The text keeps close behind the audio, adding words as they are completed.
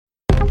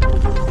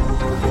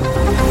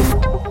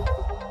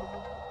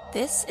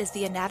This is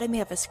the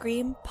Anatomy of a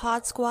Scream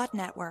Pod Squad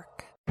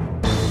Network.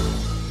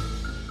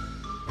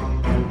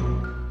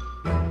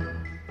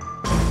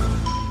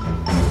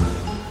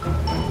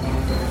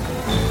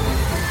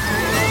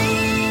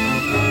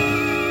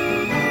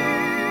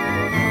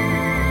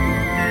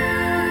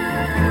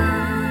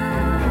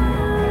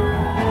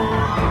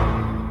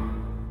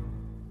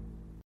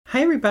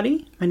 Hi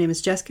everybody, my name is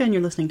Jessica and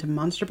you're listening to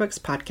Monster Books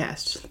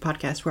Podcast, the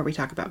podcast where we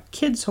talk about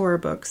kids' horror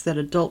books that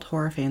adult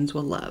horror fans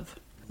will love.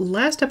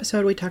 Last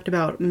episode we talked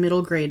about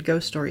middle grade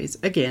ghost stories,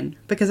 again,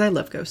 because I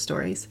love ghost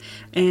stories,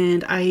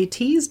 and I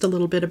teased a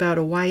little bit about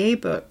a YA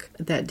book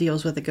that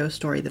deals with a ghost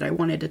story that I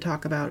wanted to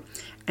talk about,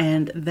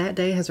 and that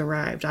day has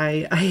arrived.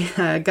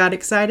 I got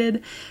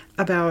excited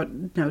about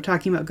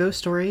talking about ghost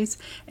stories,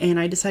 and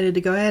I decided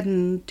to go ahead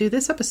and do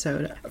this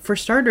episode. For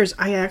starters,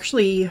 I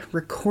actually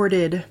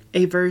recorded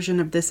a version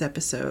of this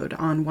episode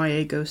on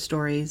YA ghost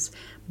stories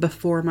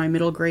before my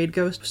middle grade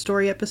ghost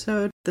story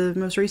episode, the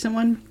most recent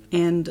one,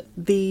 and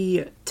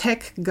the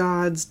tech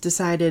gods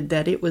decided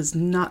that it was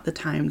not the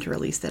time to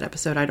release that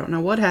episode. I don't know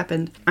what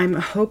happened. I'm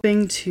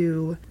hoping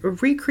to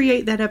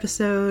recreate that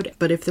episode,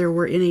 but if there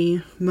were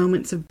any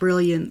moments of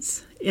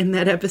brilliance in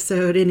that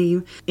episode, any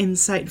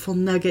insightful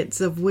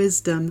nuggets of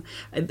wisdom,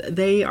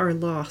 they are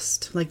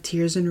lost like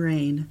tears in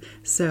rain.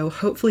 So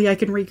hopefully I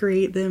can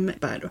recreate them,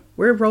 but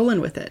we're rolling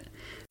with it.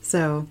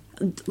 So,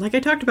 like I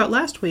talked about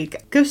last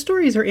week, ghost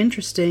stories are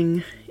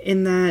interesting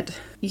in that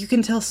you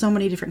can tell so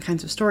many different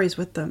kinds of stories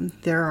with them.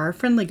 There are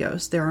friendly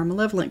ghosts, there are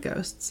malevolent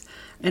ghosts,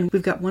 and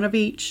we've got one of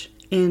each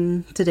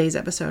in today's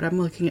episode. I'm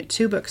looking at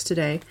two books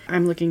today.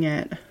 I'm looking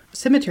at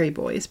Cemetery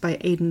Boys by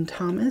Aidan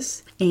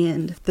Thomas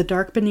and The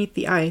Dark Beneath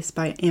the Ice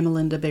by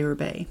Amelinda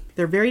Berube.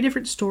 They're very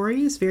different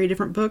stories, very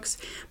different books,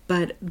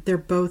 but they're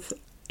both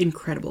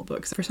incredible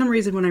books. For some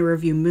reason, when I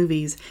review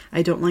movies,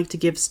 I don't like to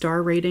give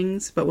star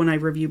ratings, but when I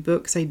review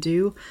books, I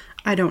do.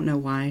 I don't know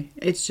why.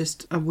 It's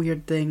just a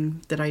weird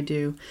thing that I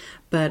do.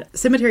 But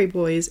Cemetery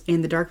Boys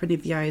and The Dark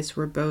Beneath the Ice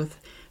were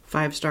both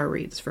 5-star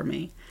reads for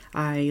me.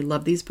 I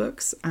love these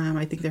books.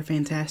 I think they're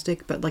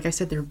fantastic, but like I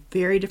said, they're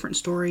very different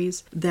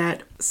stories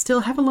that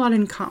still have a lot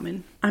in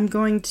common. I'm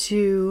going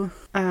to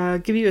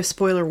give you a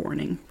spoiler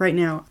warning right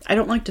now. I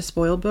don't like to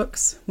spoil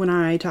books when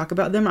I talk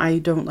about them. I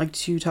don't like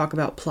to talk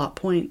about plot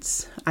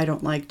points. I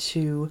don't like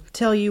to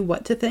tell you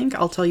what to think.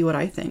 I'll tell you what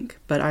I think,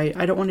 but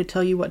I don't want to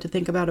tell you what to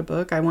think about a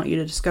book. I want you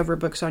to discover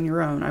books on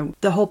your own.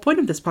 The whole point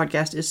of this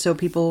podcast is so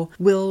people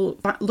will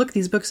look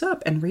these books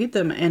up and read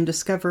them and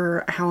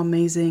discover how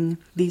amazing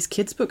these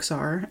kids' books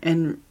are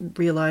and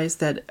realize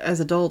that as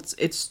adults,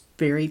 it's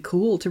very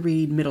cool to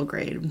read middle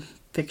grade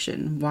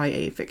fiction,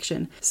 YA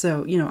fiction.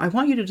 So, I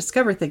want you to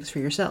discover things for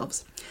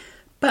yourselves.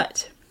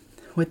 But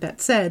with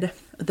that said,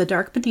 The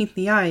Dark Beneath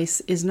the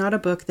Ice is not a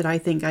book that I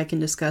think I can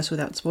discuss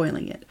without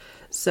spoiling it.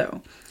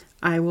 So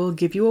I will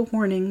give you a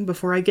warning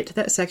before I get to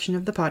that section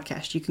of the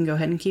podcast. You can go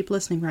ahead and keep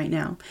listening right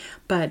now.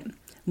 But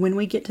when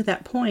we get to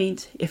that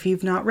point, if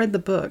you've not read the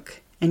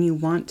book and you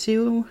want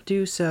to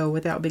do so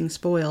without being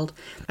spoiled,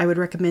 I would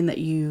recommend that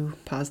you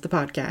pause the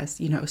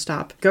podcast,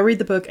 stop, go read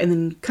the book, and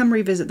then come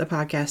revisit the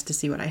podcast to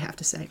see what I have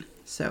to say.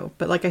 So,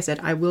 but like I said,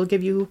 I will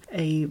give you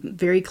a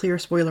very clear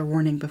spoiler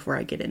warning before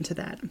I get into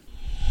that.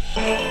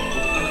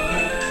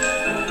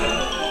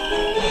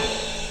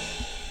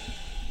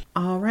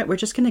 All right, we're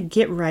just going to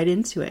get right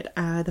into it.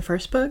 The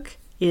first book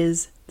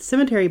is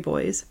Cemetery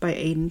Boys by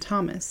Aidan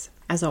Thomas.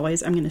 As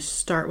always, I'm going to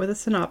start with a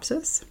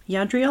synopsis.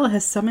 Yadriel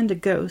has summoned a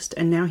ghost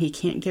and now he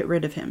can't get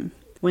rid of him.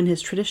 When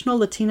his traditional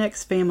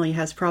Latinx family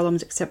has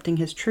problems accepting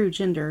his true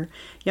gender,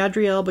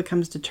 Yadriel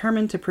becomes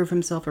determined to prove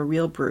himself a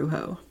real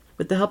brujo.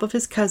 With the help of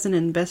his cousin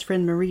and best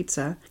friend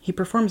Maritza, he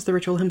performs the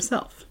ritual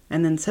himself,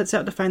 and then sets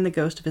out to find the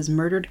ghost of his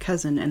murdered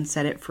cousin and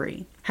set it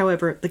free.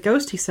 However, the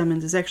ghost he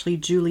summons is actually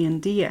Julian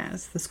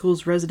Diaz, the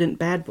school's resident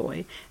bad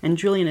boy, and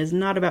Julian is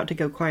not about to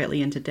go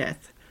quietly into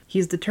death.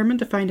 He's determined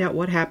to find out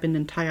what happened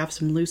and tie off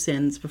some loose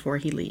ends before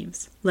he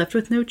leaves. Left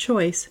with no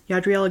choice,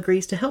 Yadriel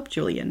agrees to help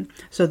Julian,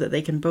 so that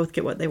they can both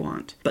get what they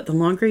want. But the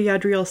longer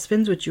Yadriel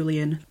spends with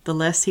Julian, the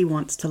less he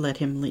wants to let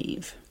him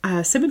leave.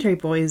 Cemetery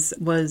Boys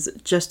was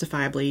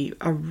justifiably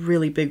a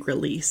really big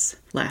release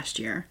last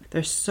year.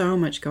 There's so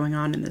much going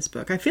on in this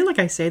book. I feel like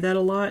I say that a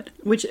lot,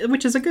 which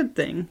is a good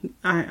thing.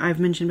 I've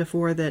mentioned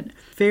before that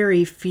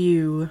very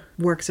few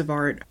works of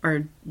art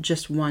are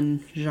just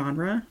one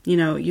genre.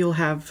 You'll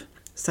have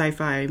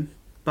sci-fi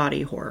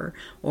body horror,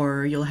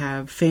 or you'll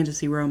have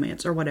fantasy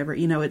romance, or whatever.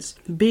 It's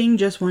being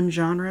just one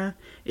genre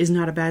is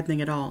not a bad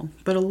thing at all.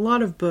 But a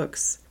lot of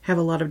books have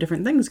a lot of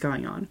different things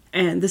going on,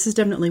 and this is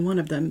definitely one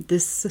of them.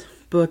 This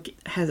book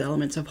has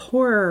elements of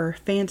horror,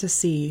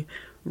 fantasy,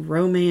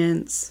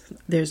 romance.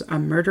 There's a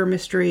murder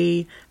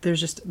mystery.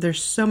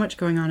 There's so much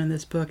going on in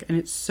this book, and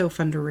it's so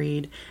fun to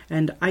read.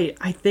 And I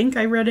think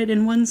I read it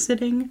in one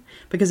sitting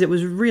because it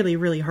was really,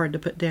 really hard to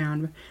put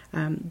down.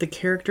 The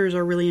characters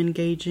are really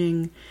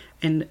engaging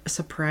and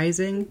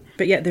surprising.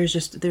 But yeah,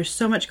 there's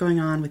so much going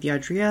on with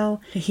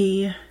Yadriel.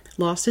 He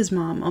lost his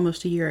mom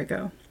almost a year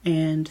ago,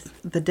 and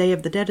the Day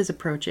of the Dead is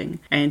approaching,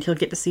 and he'll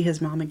get to see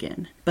his mom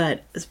again.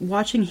 But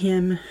watching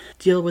him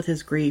deal with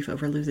his grief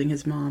over losing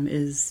his mom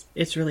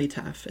it's really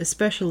tough,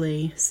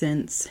 especially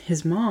since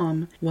his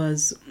mom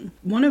was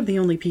one of the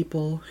only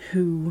people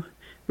who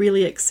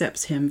really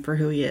accepts him for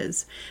who he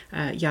is.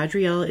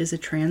 Yadriel is a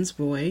trans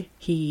boy.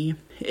 He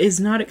is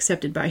not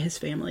accepted by his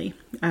family.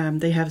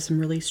 They have some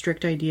really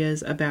strict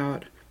ideas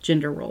about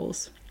gender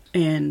roles.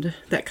 And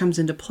that comes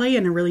into play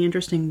in a really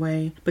interesting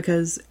way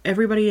because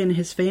everybody in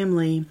his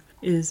family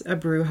is a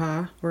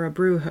Brujah or a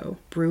Brujo.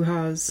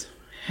 Brujas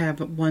have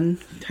one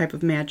type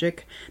of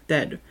magic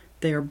that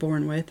they are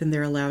born with and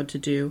they're allowed to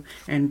do,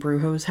 and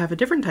Brujos have a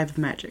different type of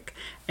magic.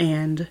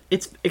 And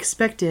it's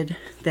expected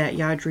that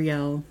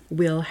Yadriel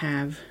will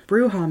have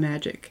Brujah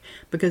magic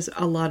because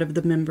a lot of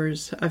the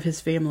members of his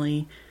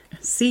family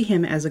see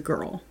him as a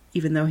girl,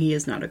 even though he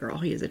is not a girl,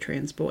 he is a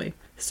trans boy.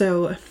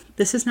 So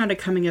this is not a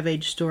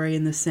coming-of-age story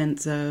in the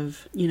sense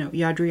of,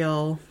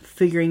 Yadriel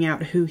figuring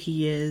out who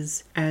he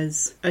is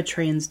as a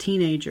trans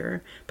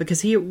teenager,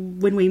 because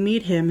when we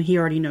meet him, he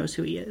already knows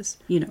who he is.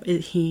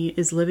 He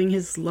is living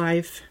his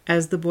life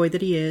as the boy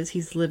that he is.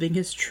 He's living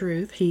his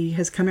truth. He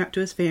has come out to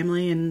his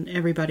family and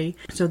everybody.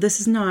 So this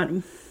is not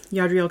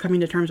Yadriel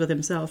coming to terms with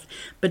himself,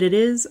 but it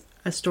is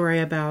a story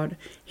about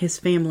his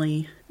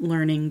family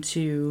learning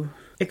to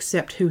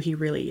accept who he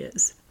really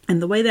is.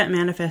 And the way that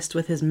manifests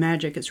with his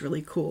magic is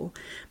really cool,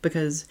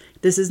 because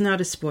this is not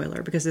a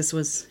spoiler, because this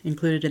was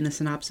included in the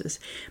synopsis,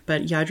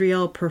 but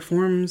Yadriel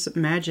performs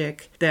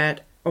magic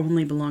that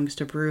only belongs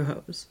to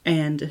Brujos,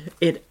 and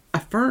it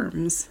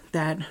affirms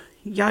that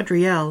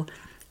Yadriel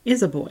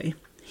is a boy.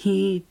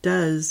 He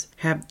does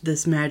have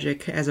this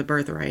magic as a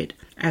birthright,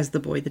 as the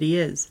boy that he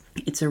is.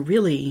 It's a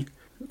really,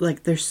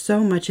 there's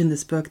so much in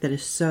this book that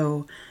is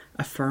so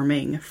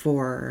affirming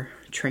for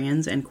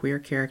trans and queer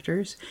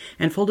characters.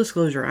 And full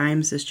disclosure,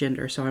 I'm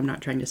cisgender, so I'm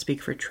not trying to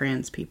speak for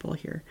trans people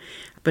here.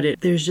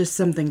 But there's just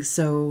something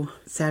so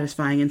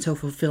satisfying and so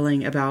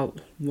fulfilling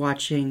about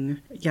watching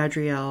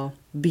Yadriel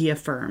be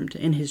affirmed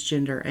in his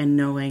gender and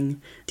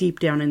knowing deep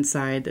down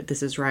inside that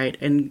this is right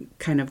and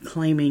kind of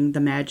claiming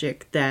the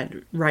magic that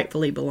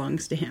rightfully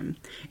belongs to him.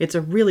 It's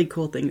a really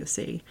cool thing to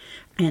see.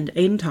 And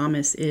Aiden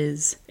Thomas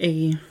is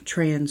a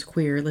trans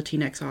queer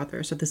Latinx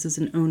author, so this is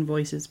an Own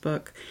Voices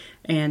book.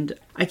 And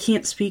I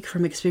can't speak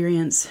from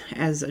experience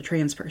as a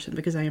trans person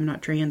because I am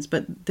not trans,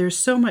 but there's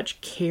so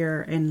much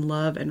care and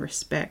love and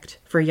respect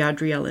for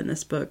Yadriel in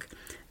this book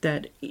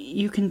that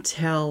you can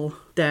tell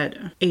that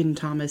Aiden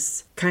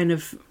Thomas kind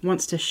of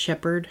wants to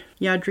shepherd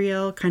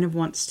Yadriel, kind of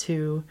wants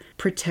to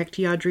protect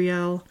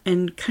Yadriel,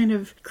 and kind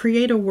of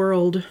create a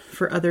world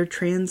for other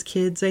trans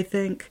kids, I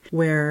think,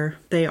 where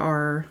they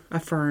are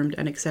affirmed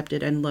and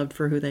accepted and loved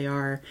for who they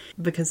are.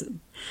 Because,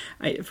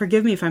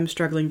 forgive me if I'm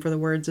struggling for the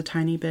words a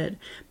tiny bit,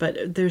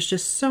 but there's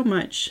just so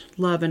much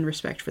love and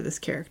respect for this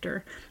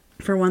character.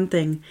 For one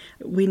thing,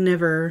 we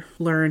never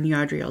learn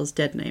Yadriel's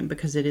dead name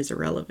because it is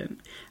irrelevant.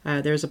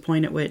 There's a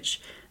point at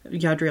which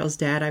Yadriel's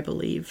dad, I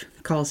believe,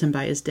 calls him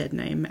by his dead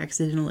name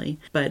accidentally,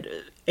 but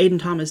Aiden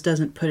Thomas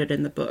doesn't put it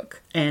in the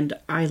book, and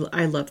I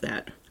love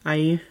that.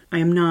 I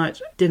am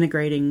not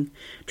denigrating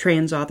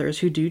trans authors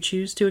who do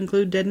choose to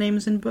include dead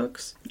names in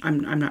books.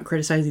 I'm not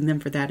criticizing them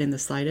for that in the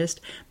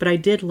slightest, but I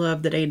did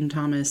love that Aiden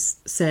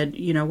Thomas said,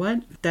 you know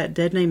what, that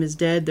dead name is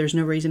dead, there's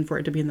no reason for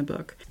it to be in the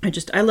book.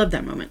 I love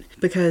that moment,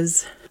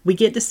 because we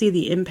get to see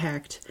the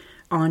impact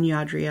on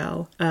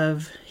Yadriel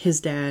of his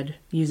dad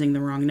using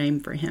the wrong name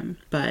for him.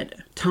 But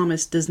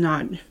Thomas does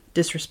not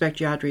disrespect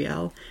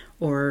Yadriel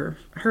or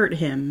hurt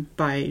him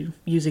by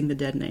using the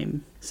dead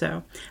name.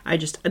 So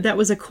that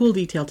was a cool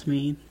detail to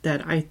me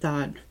that I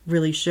thought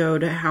really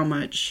showed how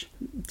much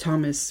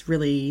Thomas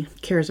really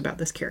cares about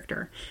this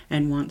character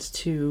and wants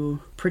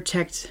to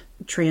protect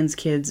trans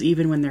kids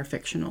even when they're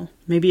fictional.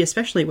 Maybe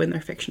especially when they're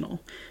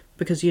fictional.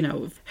 Because,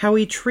 how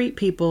we treat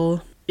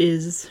people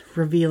is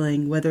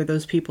revealing whether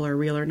those people are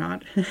real or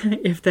not,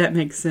 if that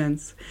makes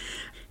sense.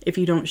 If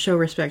you don't show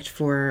respect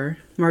for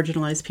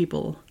marginalized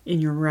people in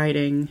your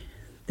writing,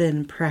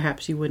 then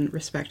perhaps you wouldn't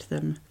respect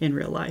them in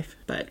real life.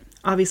 But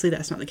obviously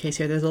that's not the case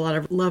here. There's a lot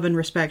of love and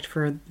respect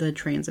for the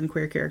trans and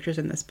queer characters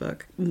in this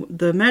book.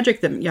 The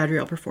magic that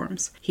Yadriel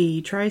performs,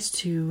 he tries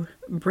to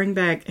bring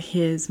back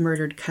his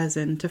murdered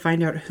cousin to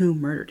find out who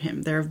murdered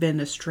him. There have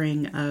been a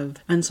string of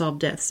unsolved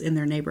deaths in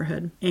their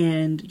neighborhood,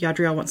 and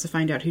Yadriel wants to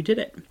find out who did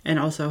it. And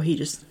also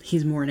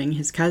he's mourning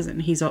his cousin.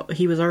 He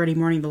was already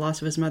mourning the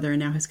loss of his mother, and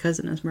now his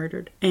cousin is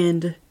murdered.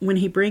 And when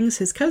he brings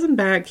his cousin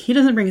back, he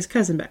doesn't bring his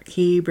cousin back.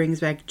 He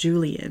brings back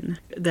Julian,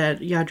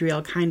 that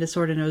Yadriel kind of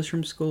sort of knows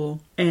from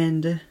school.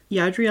 And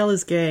Yadriel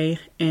is gay,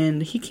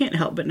 and he can't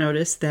help but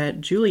notice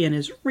that Julian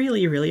is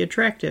really, really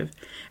attractive.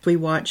 We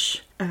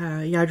watch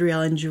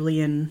Yadriel and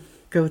Julian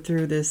go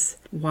through this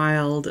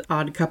wild,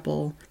 odd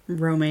couple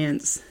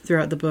romance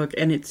throughout the book,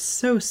 and it's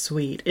so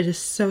sweet. It is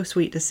so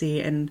sweet to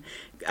see, and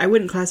I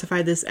wouldn't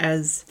classify this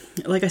as,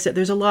 like I said,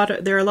 there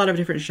are a lot of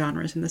different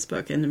genres in this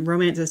book, and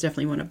romance is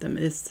definitely one of them.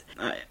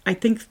 I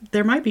think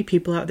there might be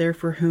people out there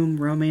for whom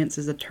romance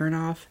is a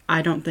turnoff.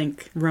 I don't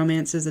think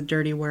romance is a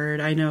dirty word.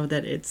 I know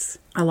that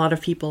a lot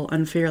of people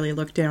unfairly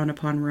look down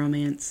upon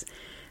romance,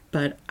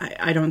 but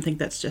I don't think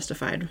that's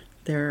justified.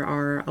 There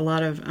are a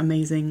lot of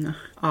amazing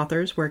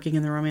authors working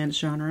in the romance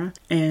genre,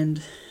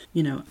 and,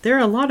 there are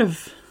a lot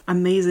of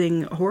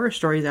amazing horror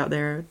stories out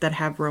there that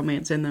have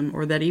romance in them,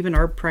 or that even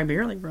are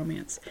primarily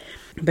romance.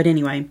 But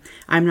anyway,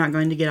 I'm not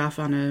going to get off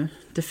on a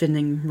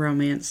defending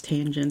romance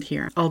tangent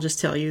here. I'll just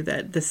tell you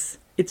that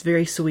it's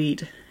very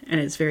sweet and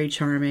it's very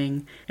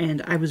charming,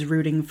 and I was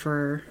rooting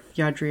for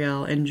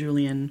Yadriel and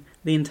Julian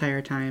the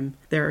entire time.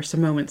 There are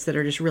some moments that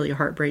are just really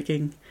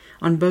heartbreaking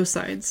on both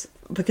sides,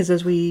 because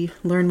as we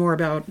learn more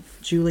about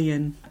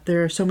Julian,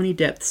 there are so many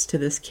depths to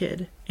this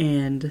kid,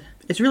 and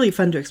it's really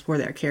fun to explore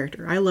that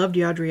character. I loved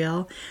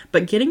Yadriel,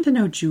 but getting to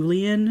know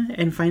Julian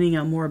and finding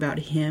out more about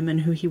him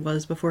and who he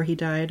was before he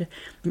died,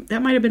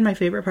 that might have been my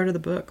favorite part of the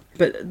book.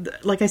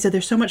 But like I said,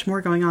 there's so much more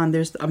going on.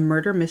 There's a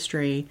murder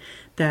mystery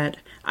that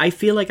I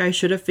feel like I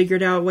should have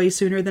figured out way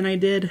sooner than I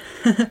did.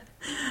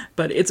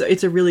 But it's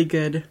a really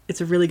good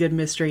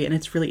mystery, and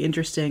it's really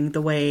interesting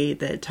the way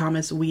that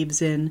Thomas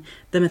weaves in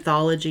the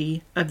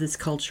mythology of this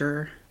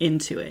culture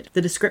into it.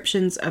 The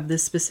descriptions of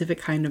this specific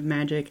kind of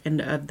magic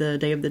and of the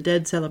Day of the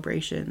Dead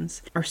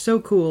celebrations are so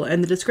cool,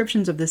 and the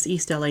descriptions of this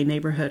East LA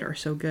neighborhood are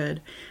so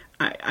good.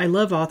 I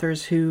love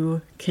authors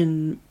who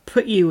can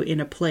put you in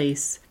a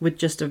place with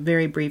just a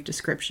very brief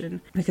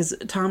description, because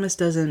Thomas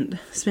doesn't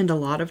spend a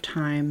lot of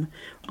time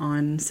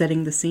on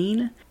setting the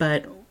scene,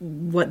 but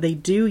what they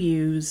do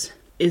use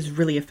is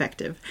really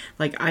effective.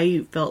 Like,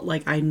 I felt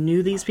like I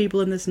knew these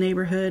people in this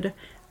neighborhood.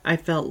 I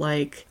felt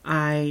like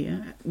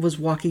I was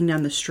walking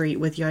down the street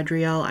with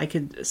Yadriel. I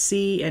could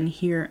see and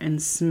hear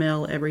and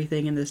smell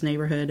everything in this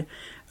neighborhood.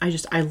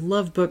 I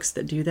love books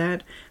that do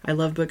that. I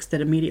love books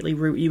that immediately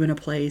root you in a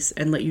place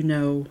and let you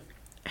know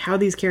how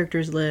these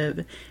characters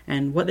live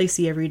and what they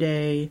see every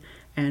day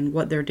and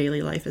what their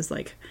daily life is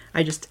like.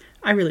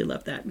 I really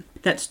love that.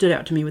 That stood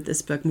out to me with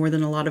this book more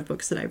than a lot of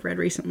books that I've read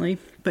recently.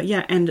 But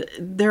yeah, and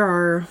there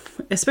are,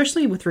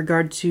 especially with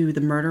regard to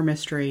the murder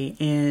mystery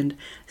and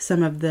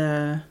some of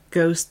the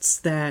ghosts,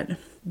 there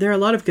are a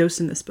lot of ghosts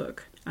in this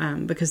book.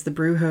 Because the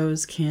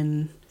Brujos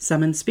can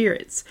summon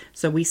spirits.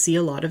 So we see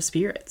a lot of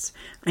spirits.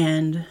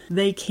 And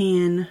they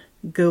can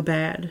go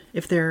bad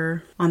if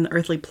they're on the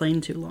earthly plane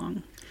too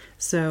long.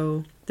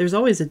 So there's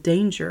always a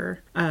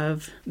danger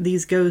of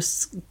these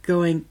ghosts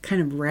going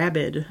kind of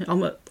rabid,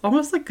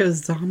 almost like a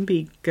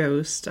zombie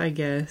ghost, I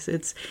guess.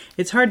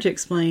 It's hard to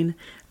explain,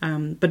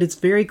 but it's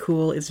very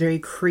cool. It's very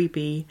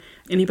creepy.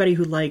 Anybody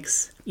who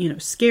likes,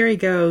 scary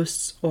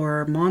ghosts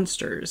or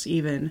monsters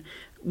even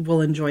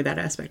will enjoy that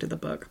aspect of the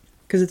book.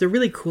 Because it's a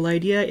really cool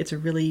idea. It's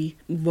really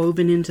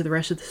woven into the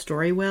rest of the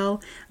story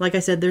well. Like I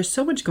said, there's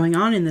so much going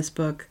on in this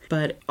book,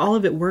 but all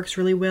of it works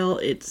really well.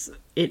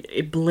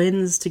 It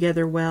blends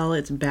together well.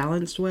 It's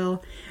balanced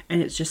well,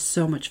 and it's just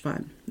so much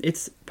fun.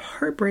 It's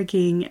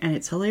heartbreaking, and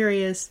it's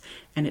hilarious,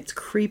 and it's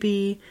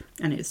creepy,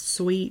 and it's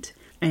sweet.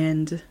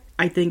 And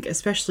I think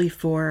especially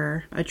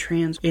for a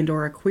trans and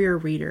or a queer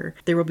reader,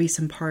 there will be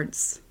some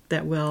parts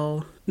that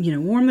will,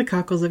 warm the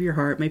cockles of your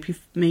heart,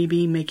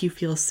 maybe make you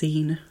feel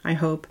seen, I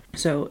hope.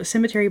 So,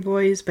 Cemetery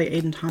Boys by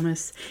Aiden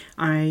Thomas.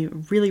 I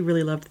really,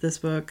 really loved this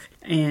book,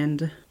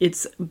 and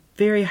it's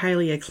very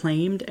highly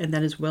acclaimed, and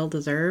that is well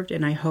deserved,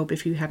 and I hope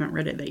if you haven't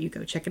read it that you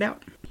go check it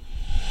out.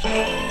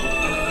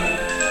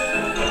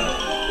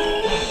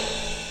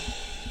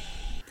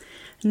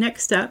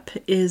 Next up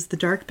is The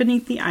Dark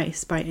Beneath the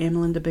Ice by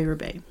Amelinda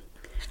Bérubé.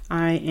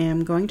 I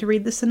am going to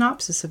read the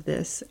synopsis of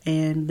this,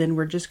 and then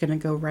we're just going to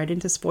go right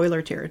into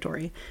spoiler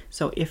territory.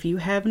 So if you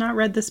have not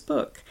read this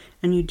book,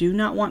 and you do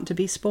not want to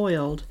be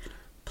spoiled,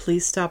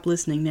 please stop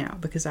listening now,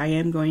 because I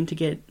am going to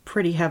get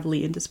pretty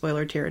heavily into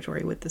spoiler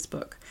territory with this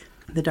book.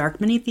 The Dark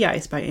Beneath the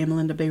Ice by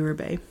Amelinda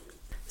Bérubé.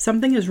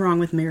 Something is wrong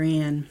with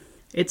Marianne.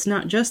 It's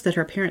not just that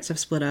her parents have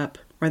split up,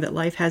 or that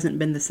life hasn't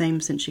been the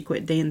same since she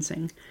quit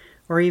dancing,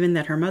 or even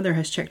that her mother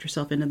has checked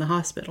herself into the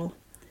hospital.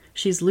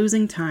 She's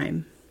losing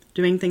time,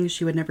 doing things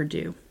she would never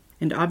do,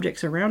 and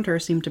objects around her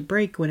seem to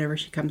break whenever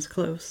she comes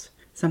close.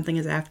 Something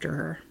is after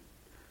her.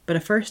 But a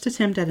first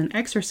attempt at an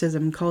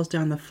exorcism calls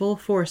down the full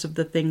force of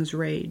the thing's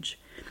rage.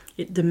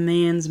 It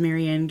demands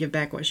Marianne give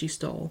back what she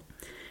stole,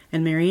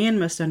 and Marianne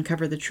must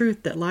uncover the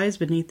truth that lies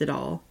beneath it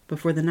all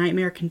before the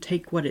nightmare can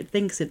take what it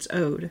thinks it's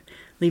owed,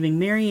 leaving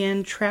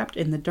Marianne trapped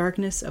in the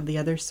darkness of the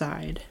other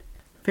side.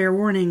 Fair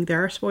warning,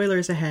 there are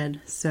spoilers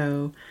ahead,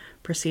 so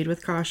proceed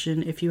with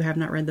caution if you have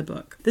not read the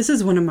book. This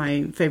is one of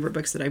my favorite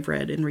books that I've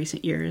read in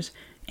recent years,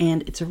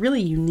 and it's a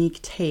really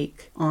unique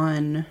take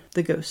on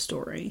the ghost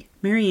story.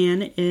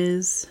 Marianne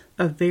is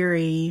a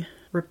very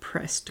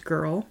repressed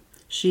girl.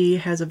 She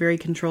has a very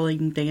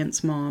controlling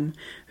dance mom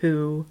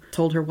who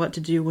told her what to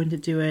do, when to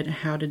do it,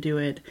 how to do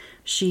it.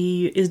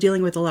 She is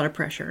dealing with a lot of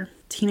pressure.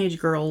 Teenage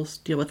girls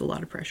deal with a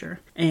lot of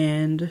pressure.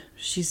 And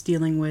she's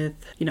dealing with,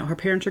 her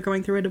parents are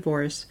going through a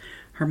divorce.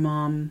 Her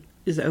mom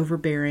is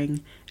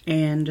overbearing,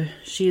 and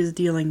she is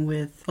dealing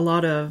with a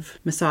lot of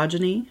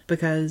misogyny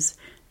because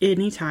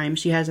anytime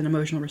she has an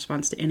emotional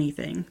response to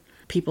anything,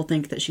 people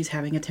think that she's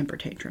having a temper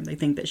tantrum. They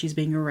think that she's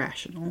being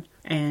irrational,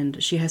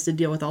 and she has to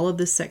deal with all of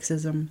this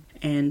sexism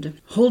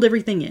and hold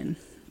everything in.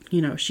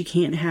 You know, she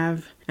can't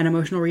have an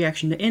emotional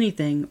reaction to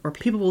anything, or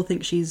people will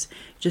think she's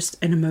just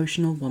an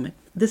emotional woman.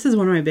 This is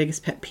one of my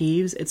biggest pet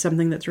peeves. It's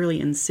something that's really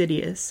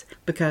insidious,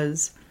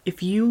 because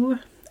if you,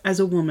 as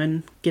a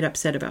woman, get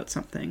upset about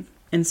something,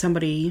 and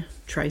somebody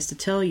tries to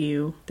tell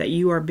you that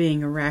you are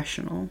being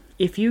irrational,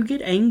 if you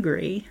get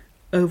angry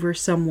over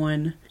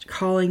someone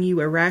calling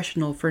you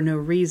irrational for no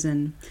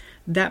reason,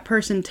 that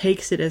person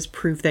takes it as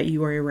proof that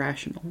you are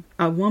irrational.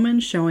 A woman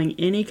showing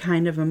any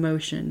kind of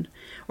emotion,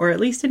 or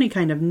at least any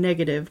kind of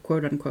negative,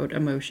 quote-unquote,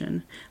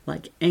 emotion,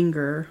 like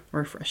anger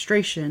or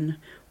frustration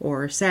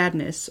or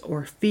sadness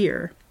or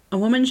fear, a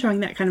woman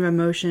showing that kind of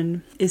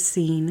emotion is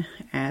seen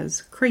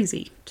as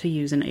crazy, to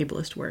use an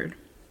ableist word,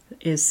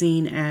 is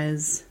seen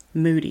as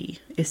moody,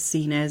 is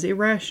seen as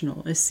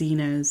irrational, is seen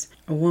as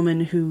a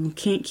woman who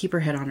can't keep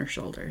her head on her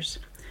shoulders.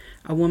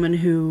 A woman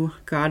who,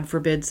 God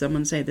forbid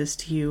someone say this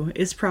to you,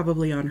 is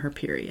probably on her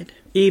period.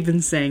 Even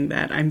saying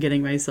that, I'm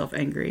getting myself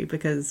angry,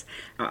 because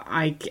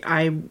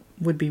I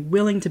would be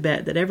willing to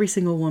bet that every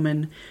single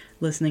woman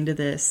listening to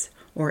this,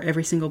 or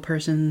every single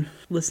person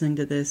listening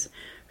to this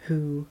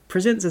who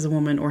presents as a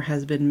woman or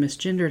has been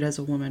misgendered as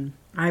a woman,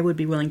 I would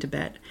be willing to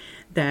bet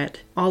that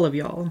all of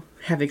y'all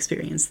have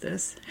experienced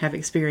this, have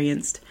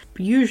experienced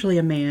usually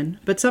a man,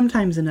 but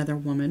sometimes another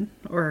woman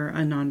or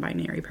a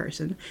non-binary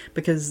person,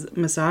 because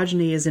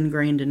misogyny is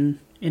ingrained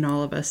in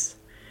all of us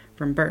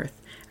from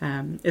birth.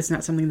 It's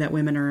not something that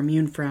women are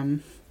immune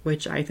from,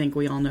 which I think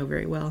we all know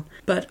very well.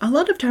 But a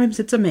lot of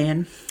times it's a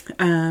man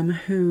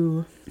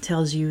who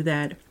tells you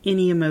that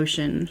any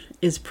emotion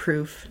is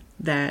proof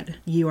that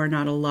you are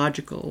not a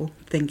logical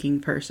thinking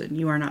person.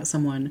 You are not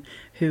someone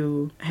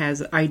who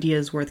has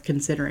ideas worth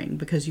considering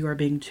because you are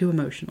being too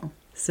emotional.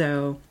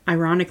 So,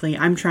 ironically,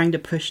 I'm trying to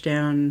push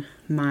down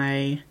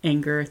my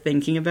anger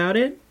thinking about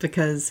it,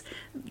 because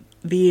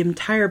the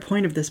entire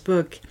point of this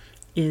book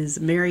is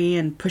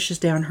Marianne pushes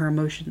down her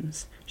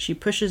emotions. She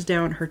pushes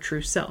down her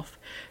true self.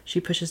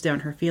 She pushes down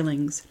her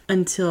feelings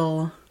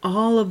until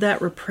all of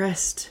that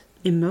repressed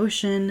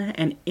emotion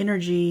and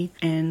energy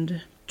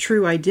and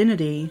true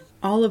identity,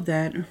 all of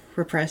that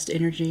repressed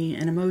energy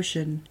and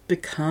emotion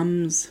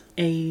becomes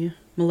a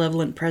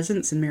malevolent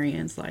presence in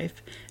Marianne's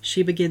life.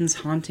 She begins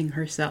haunting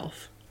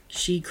herself.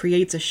 She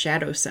creates a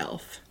shadow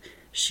self.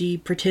 She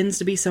pretends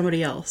to be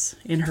somebody else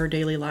in her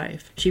daily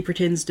life. She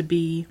pretends to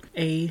be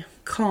a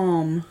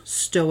calm,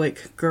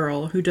 stoic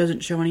girl who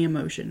doesn't show any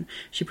emotion.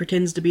 She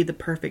pretends to be the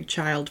perfect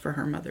child for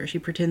her mother. She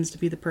pretends to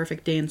be the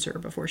perfect dancer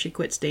before she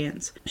quits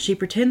dance. She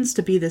pretends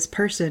to be this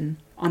person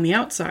on the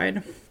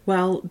outside,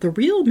 while the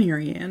real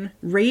Marianne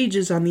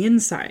rages on the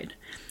inside.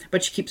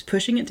 But she keeps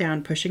pushing it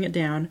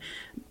down,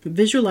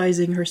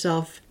 visualizing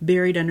herself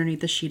buried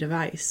underneath a sheet of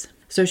ice.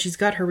 So she's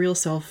got her real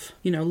self,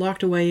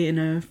 locked away in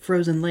a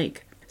frozen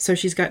lake. So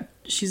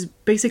she's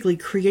basically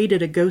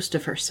created a ghost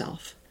of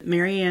herself.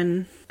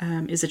 Marianne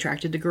is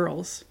attracted to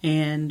girls,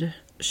 and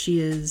she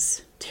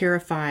is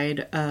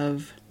terrified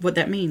of what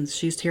that means.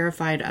 She's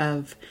terrified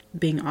of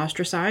being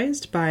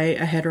ostracized by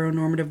a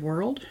heteronormative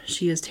world.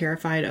 She is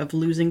terrified of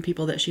losing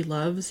people that she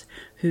loves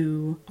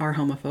who are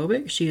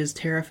homophobic. She is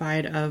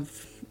terrified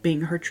of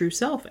being her true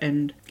self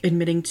and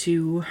admitting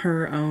to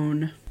her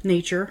own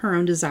nature, her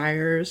own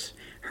desires,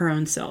 her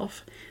own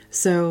self.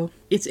 So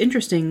it's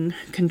interesting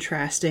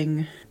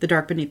contrasting The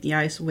Dark Beneath the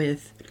Ice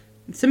with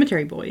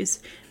Cemetery Boys,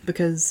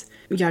 because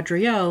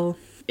Yadriel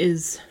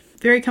is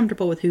very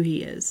comfortable with who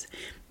he is.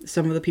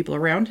 Some of the people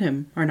around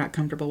him are not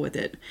comfortable with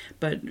it,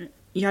 but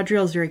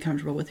Yadriel is very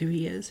comfortable with who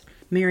he is.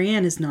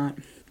 Marianne is not.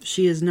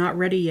 She is not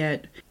ready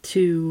yet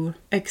to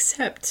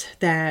accept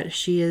that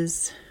she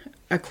is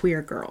a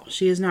queer girl.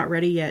 She is not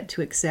ready yet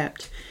to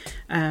accept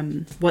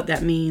what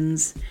that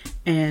means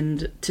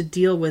and to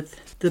deal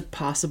with the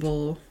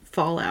possible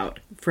fallout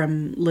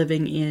from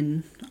living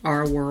in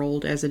our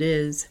world as it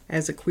is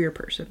as a queer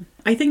person.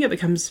 I think it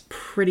becomes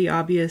pretty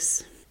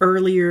obvious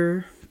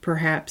earlier,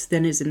 perhaps,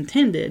 than is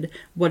intended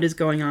what is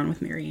going on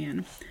with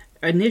Marianne.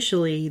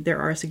 Initially, there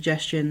are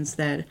suggestions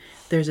that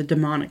there's a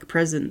demonic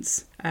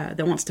presence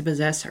that wants to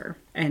possess her.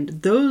 And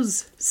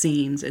those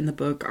scenes in the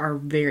book are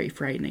very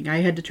frightening. I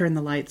had to turn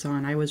the lights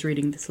on. I was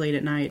reading this late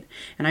at night,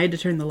 and I had to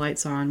turn the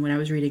lights on when I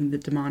was reading the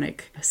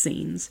demonic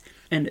scenes.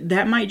 And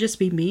that might just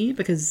be me,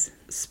 because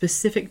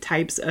specific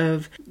types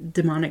of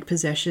demonic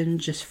possession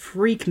just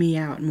freak me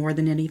out more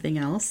than anything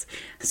else.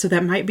 So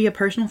that might be a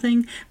personal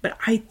thing, but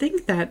I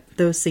think that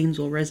those scenes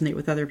will resonate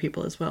with other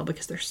people as well,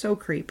 because they're so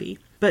creepy.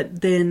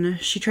 But then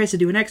she tries to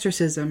do an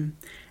exorcism,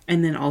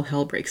 and then all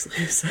hell breaks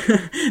loose.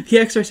 The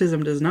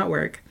exorcism does not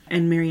work,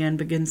 and Marianne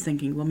begins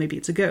thinking, well, maybe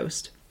it's a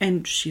ghost.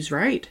 And she's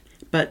right,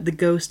 but the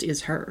ghost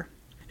is her.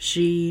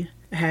 She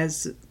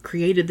has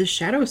created this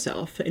shadow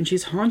self, and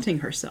she's haunting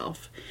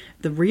herself.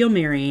 The real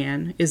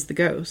Marianne is the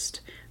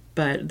ghost,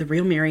 but the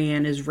real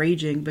Marianne is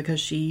raging because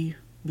she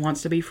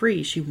wants to be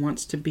free. She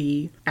wants to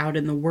be out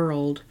in the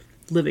world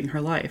living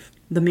her life.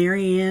 The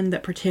Marianne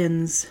that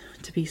pretends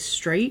to be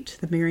straight,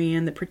 the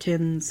Marianne that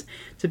pretends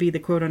to be the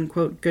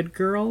quote-unquote good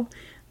girl,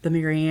 the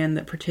Marianne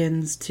that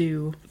pretends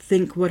to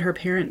think what her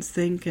parents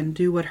think and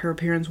do what her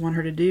parents want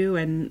her to do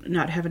and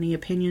not have any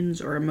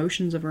opinions or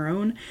emotions of her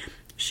own,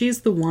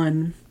 she's the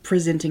one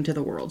presenting to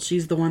the world.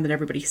 She's the one that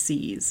everybody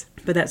sees,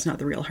 but that's not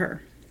the real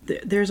her.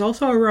 There's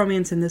also a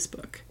romance in this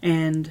book,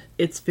 and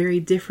it's very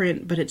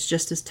different, but it's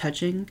just as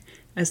touching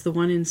as the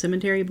one in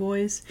Cemetery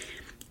Boys.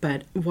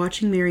 But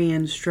watching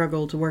Marianne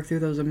struggle to work through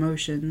those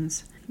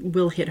emotions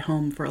will hit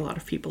home for a lot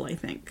of people, I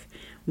think.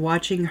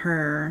 Watching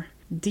her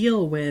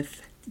deal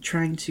with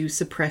trying to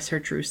suppress her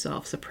true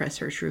self, suppress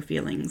her true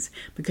feelings,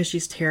 because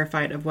she's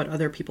terrified of what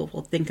other people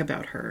will think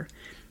about her,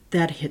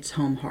 that hits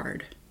home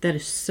hard. That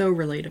is so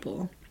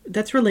relatable.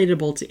 That's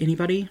relatable to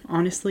anybody,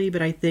 honestly,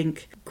 but I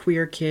think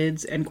queer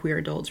kids and queer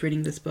adults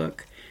reading this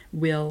book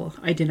will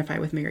identify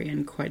with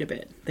Marianne quite a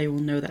bit. They will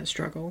know that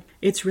struggle.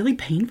 It's really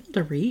painful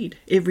to read.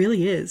 It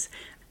really is.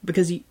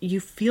 Because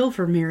you feel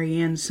for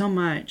Marianne so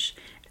much,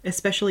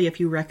 especially if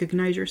you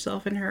recognize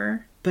yourself in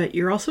her, but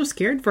you're also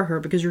scared for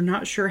her because you're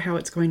not sure how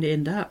it's going to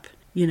end up.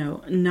 You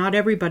know, not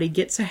everybody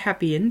gets a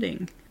happy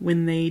ending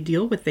when they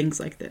deal with things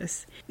like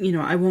this. You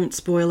know, I won't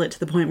spoil it to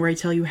the point where I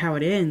tell you how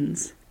it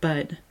ends,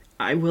 but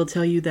I will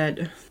tell you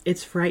that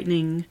it's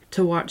frightening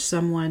to watch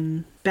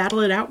someone battle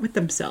it out with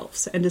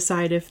themselves and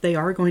decide if they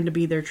are going to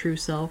be their true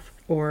self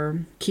or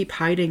keep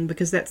hiding,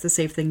 because that's the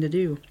safe thing to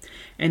do.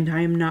 And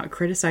I am not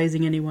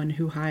criticizing anyone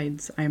who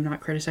hides. I am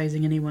not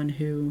criticizing anyone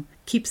who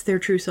keeps their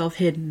true self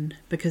hidden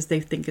because they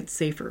think it's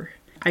safer.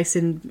 I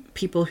send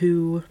people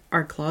who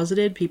are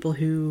closeted, people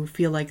who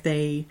feel like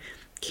they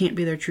can't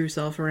be their true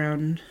self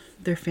around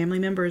their family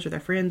members or their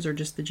friends or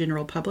just the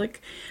general public.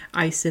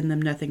 I send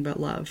them nothing but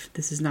love.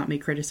 This is not me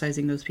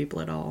criticizing those people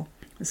at all.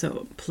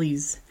 So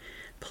please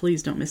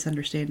don't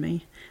misunderstand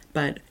me.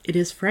 But it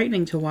is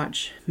frightening to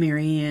watch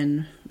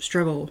Marianne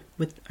struggle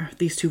with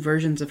these two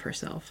versions of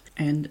herself.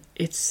 And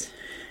it's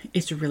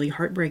really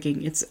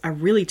heartbreaking. It's a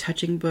really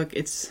touching book.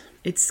 It's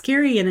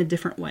scary in a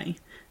different way.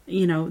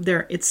 You know,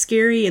 it's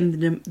scary in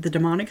the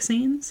demonic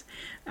scenes.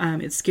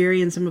 It's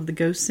scary in some of the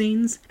ghost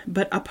scenes.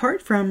 But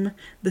apart from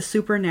the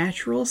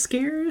supernatural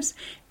scares,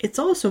 it's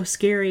also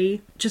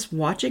scary just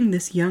watching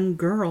this young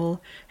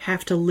girl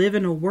have to live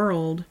in a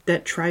world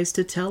that tries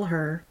to tell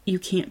her, you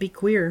can't be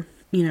queer,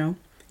 you know,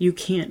 you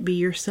can't be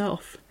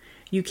yourself.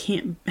 You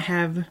can't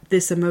have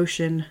this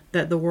emotion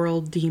that the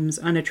world deems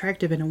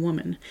unattractive in a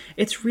woman.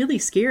 It's really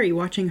scary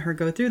watching her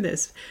go through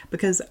this,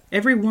 because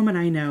every woman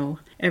I know,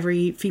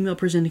 every female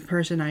presenting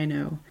person I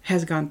know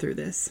has gone through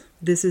this.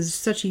 This is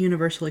such a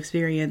universal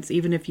experience,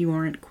 even if you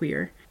aren't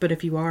queer. But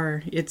if you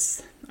are,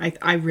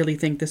 I really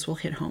think this will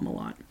hit home a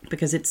lot,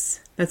 because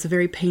that's a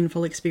very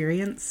painful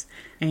experience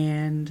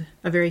and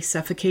a very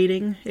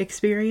suffocating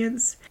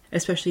experience,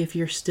 especially if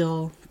you're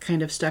still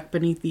kind of stuck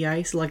beneath the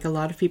ice like a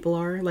lot of people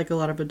are, like a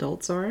lot of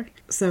adults are.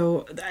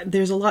 So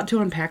there's a lot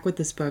to unpack with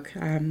this book.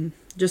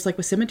 Just like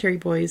with Cemetery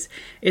Boys,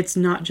 it's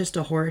not just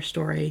a horror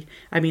story.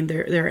 I mean,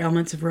 there are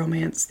elements of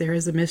romance, there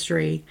is a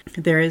mystery,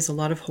 there is a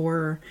lot of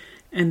horror,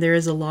 and there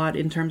is a lot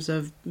in terms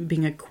of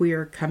being a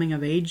queer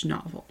coming-of-age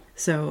novel.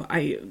 So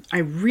I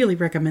really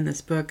recommend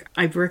this book.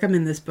 I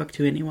recommend this book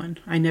to anyone.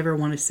 I never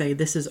want to say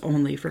this is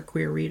only for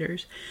queer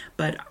readers,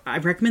 but I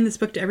recommend this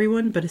book to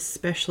everyone, but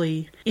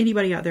especially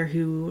anybody out there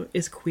who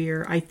is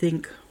queer, I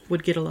think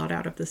would get a lot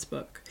out of this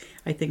book.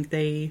 I think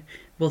they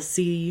will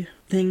see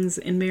things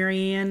in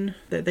Marianne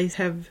that they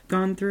have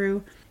gone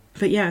through.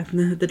 But yeah,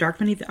 The Dark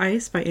Beneath the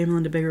Ice by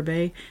Amelinda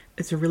Bay-Rabe.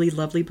 It's a really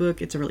lovely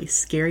book. It's a really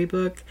scary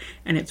book,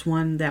 and it's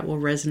one that will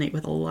resonate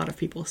with a lot of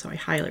people, so I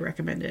highly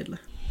recommend it.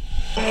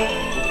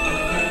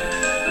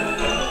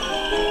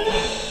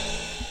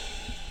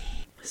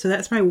 So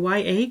that's my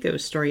YA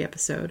ghost story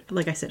episode.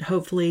 Like I said,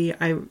 hopefully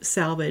I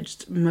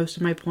salvaged most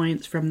of my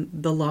points from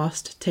the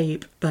lost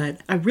tape, but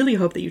I really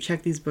hope that you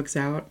check these books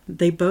out.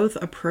 They both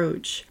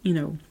approach,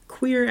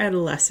 queer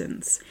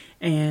adolescence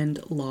and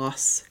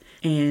loss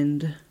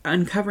and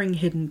uncovering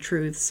hidden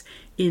truths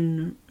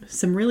in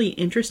some really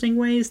interesting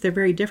ways. They're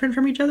very different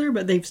from each other,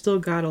 but they've still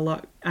got a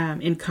lot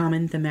in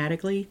common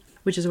thematically,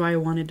 which is why I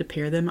wanted to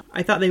pair them.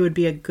 I thought they would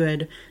be a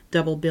good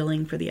double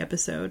billing for the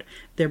episode.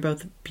 They're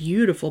both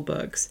beautiful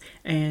books,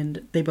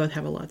 and they both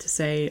have a lot to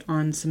say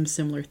on some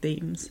similar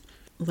themes.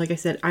 Like I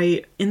said,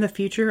 in the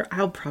future,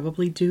 I'll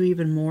probably do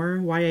even more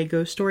YA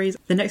ghost stories.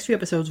 The next few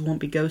episodes won't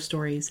be ghost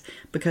stories,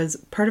 because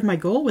part of my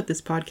goal with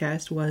this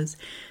podcast was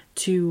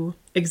to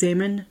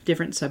examine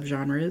different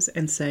subgenres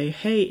and say,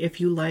 hey, if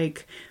you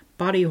like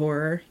body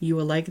horror, you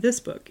will like this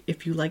book.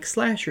 If you like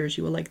slashers,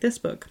 you will like this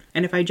book.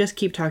 And if I just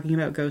keep talking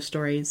about ghost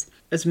stories,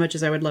 as much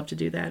as I would love to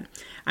do that,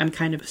 I'm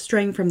kind of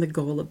straying from the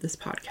goal of this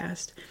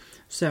podcast.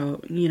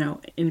 So,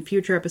 in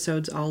future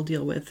episodes, I'll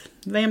deal with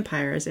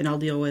vampires, and I'll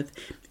deal with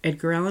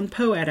Edgar Allan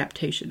Poe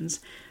adaptations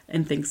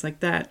and things like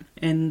that.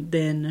 And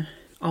then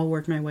I'll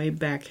work my way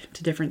back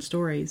to different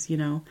stories,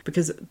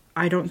 because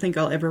I don't think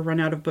I'll ever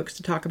run out of books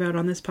to talk about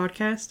on this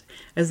podcast.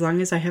 As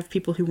long as I have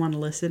people who want to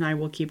listen, I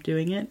will keep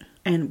doing it.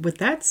 And with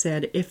that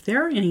said, if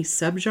there are any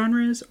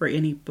subgenres or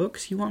any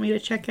books you want me to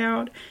check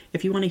out,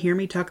 if you want to hear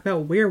me talk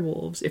about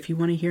werewolves, if you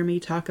want to hear me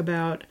talk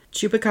about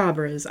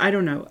chupacabras, I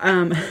don't know.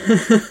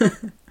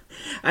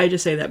 I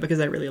just say that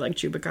because I really like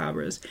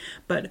chupacabras.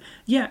 But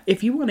yeah,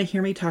 if you want to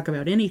hear me talk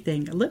about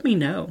anything, let me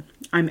know.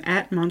 I'm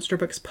at Monster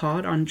Books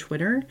Pod on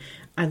Twitter.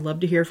 I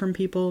love to hear from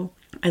people.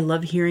 I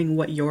love hearing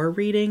what you're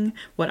reading,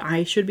 what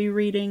I should be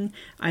reading.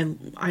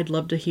 I'd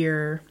love to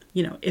hear,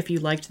 if you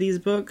liked these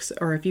books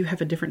or if you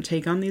have a different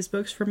take on these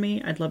books from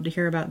me. I'd love to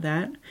hear about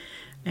that.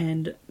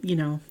 And,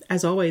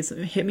 as always,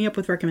 hit me up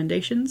with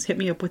recommendations. Hit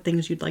me up with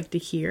things you'd like to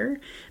hear,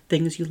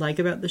 things you like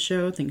about the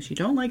show, things you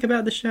don't like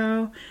about the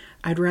show.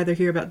 I'd rather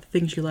hear about the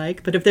things you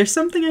like. But if there's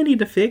something I need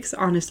to fix,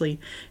 honestly,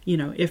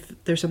 if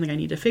there's something I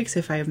need to fix,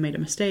 if I have made a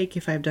mistake,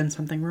 if I've done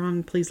something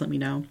wrong, please let me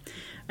know.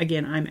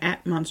 Again, I'm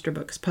at Monster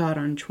Books Pod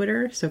on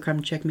Twitter, so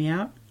come check me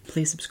out.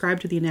 Please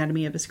subscribe to the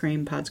Anatomy of a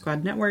Scream Pod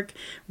Squad Network,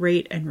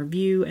 rate and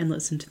review, and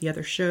listen to the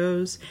other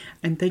shows.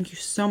 And thank you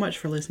so much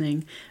for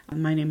listening.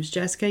 My name is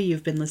Jessica.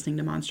 You've been listening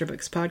to Monster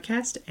Books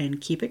Podcast,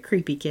 and keep it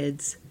creepy,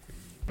 kids.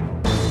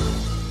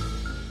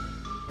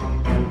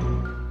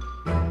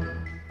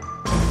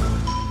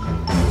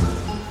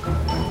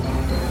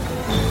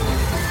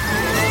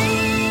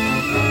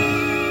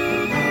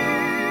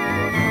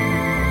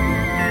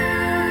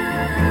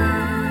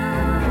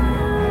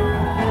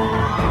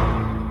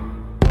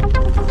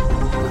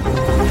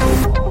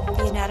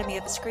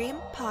 Scream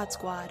Pod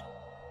Squad.